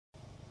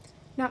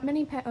Not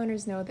many pet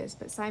owners know this,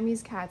 but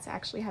Siamese cats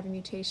actually have a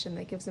mutation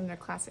that gives them their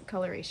classic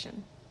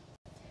coloration.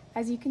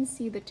 As you can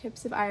see, the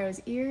tips of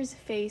Iroh's ears,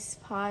 face,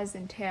 paws,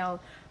 and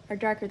tail are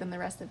darker than the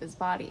rest of his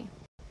body.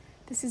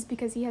 This is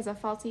because he has a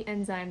faulty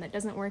enzyme that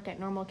doesn't work at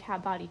normal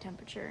cat body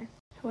temperature.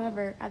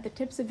 However, at the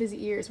tips of his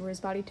ears, where his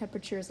body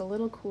temperature is a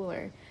little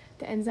cooler,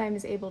 the enzyme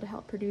is able to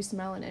help produce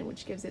melanin,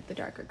 which gives it the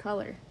darker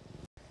color.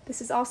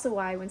 This is also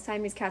why when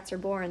Siamese cats are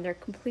born, they're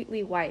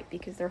completely white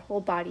because their whole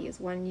body is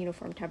one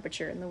uniform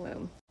temperature in the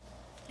womb.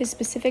 His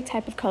specific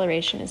type of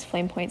coloration is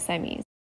flame point Siamese.